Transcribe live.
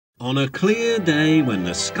On a clear day when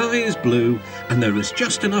the sky is blue and there is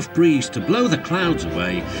just enough breeze to blow the clouds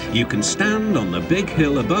away, you can stand on the big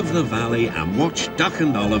hill above the valley and watch Duck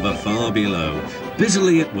and Oliver far below,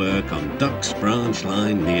 busily at work on Duck's branch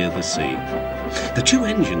line near the sea. The two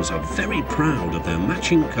engines are very proud of their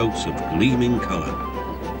matching coats of gleaming colour.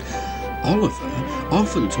 Oliver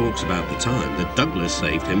often talks about the time that Douglas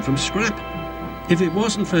saved him from scrap. If it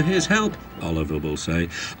wasn't for his help, Oliver will say,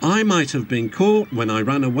 I might have been caught when I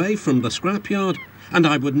ran away from the scrapyard, and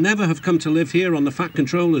I would never have come to live here on the Fat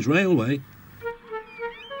Controller's railway.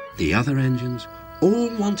 The other engines all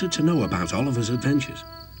wanted to know about Oliver's adventures.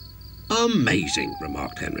 Amazing,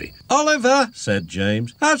 remarked Henry. Oliver, said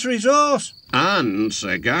James, has resource. And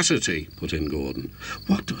sagacity, put in Gordon.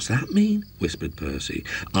 What does that mean? Whispered Percy.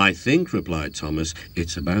 I think, replied Thomas,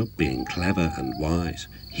 it's about being clever and wise.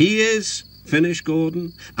 He is, finished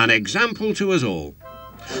Gordon, an example to us all.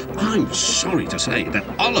 I'm sorry to say that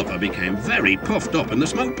Oliver became very puffed up in the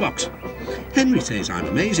smoke box. Henry says I'm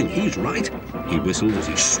amazing, he's right, he whistled as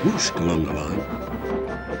he swooshed along the line.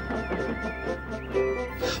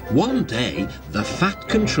 One day, the Fat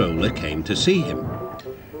Controller came to see him.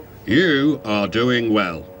 You are doing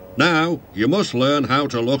well. Now, you must learn how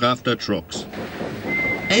to look after trucks.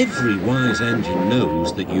 Every wise engine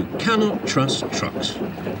knows that you cannot trust trucks.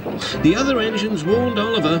 The other engines warned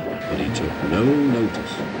Oliver, but he took no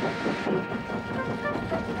notice.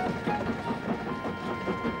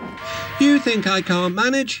 You think I can't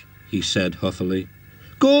manage? He said huffily.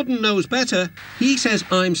 Gordon knows better. He says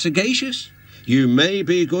I'm sagacious. You may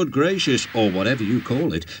be good gracious, or whatever you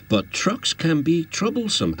call it, but trucks can be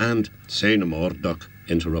troublesome and... Say no more, Duck,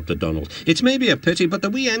 interrupted Donald. It's maybe a pity, but the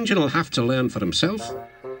wee engine'll have to learn for himself.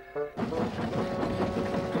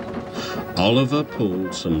 Oliver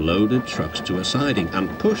pulled some loaded trucks to a siding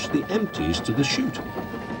and pushed the empties to the chute.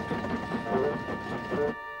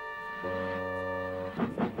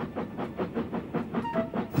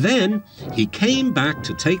 Then he came back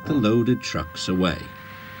to take the loaded trucks away.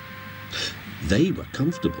 They were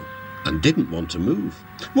comfortable and didn't want to move.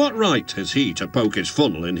 What right has he to poke his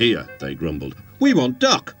funnel in here? They grumbled. We want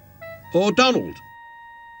Duck, or Donald,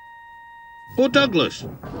 or Douglas.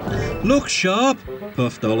 Look sharp,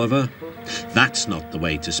 puffed Oliver. That's not the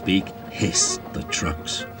way to speak, hissed the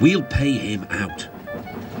trucks. We'll pay him out.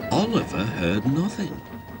 Oliver heard nothing.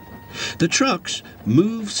 The trucks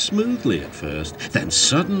moved smoothly at first, then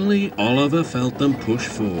suddenly Oliver felt them push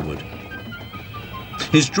forward.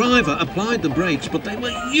 His driver applied the brakes, but they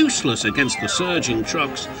were useless against the surging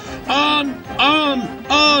trucks. On,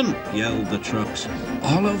 yelled the trucks.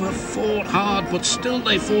 Oliver fought hard, but still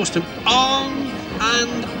they forced him on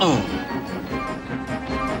and on.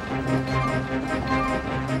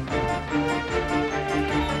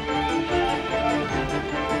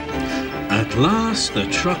 At last the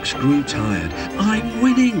trucks grew tired. I'm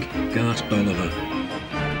winning, gasped Oliver.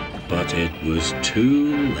 But it was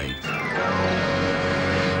too late.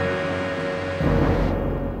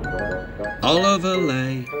 Oliver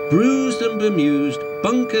lay, bruised and bemused,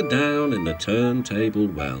 bunkered down in the turntable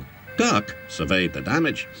well. Duck surveyed the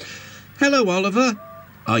damage. Hello, Oliver.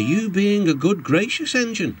 Are you being a good gracious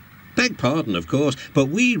engine? Beg pardon, of course, but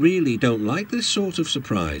we really don't like this sort of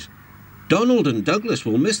surprise. Donald and Douglas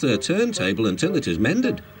will miss their turntable until it is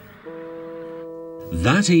mended.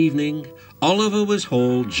 That evening, Oliver was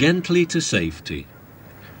hauled gently to safety.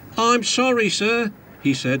 I'm sorry, sir,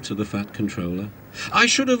 he said to the Fat Controller. I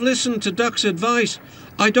should have listened to Duck's advice.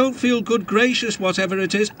 I don't feel good gracious, whatever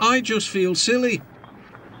it is. I just feel silly.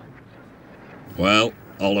 Well,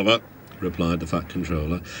 Oliver, replied the Fat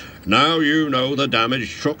Controller, now you know the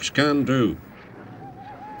damage trucks can do.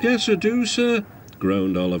 Yes, I do, sir,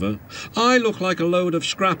 groaned Oliver. I look like a load of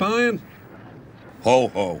scrap iron. Ho,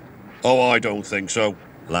 ho. Oh, I don't think so,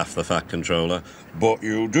 laughed the Fat Controller. But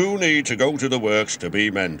you do need to go to the works to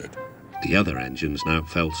be mended. The other engines now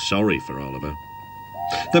felt sorry for Oliver.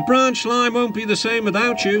 The branch line won't be the same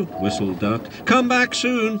without you, whistled Duck. Come back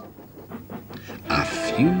soon. A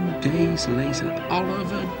few days later,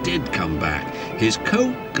 Oliver did come back. His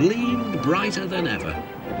coat gleamed brighter than ever.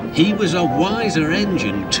 He was a wiser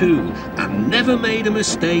engine too, and never made a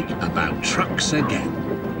mistake about trucks again.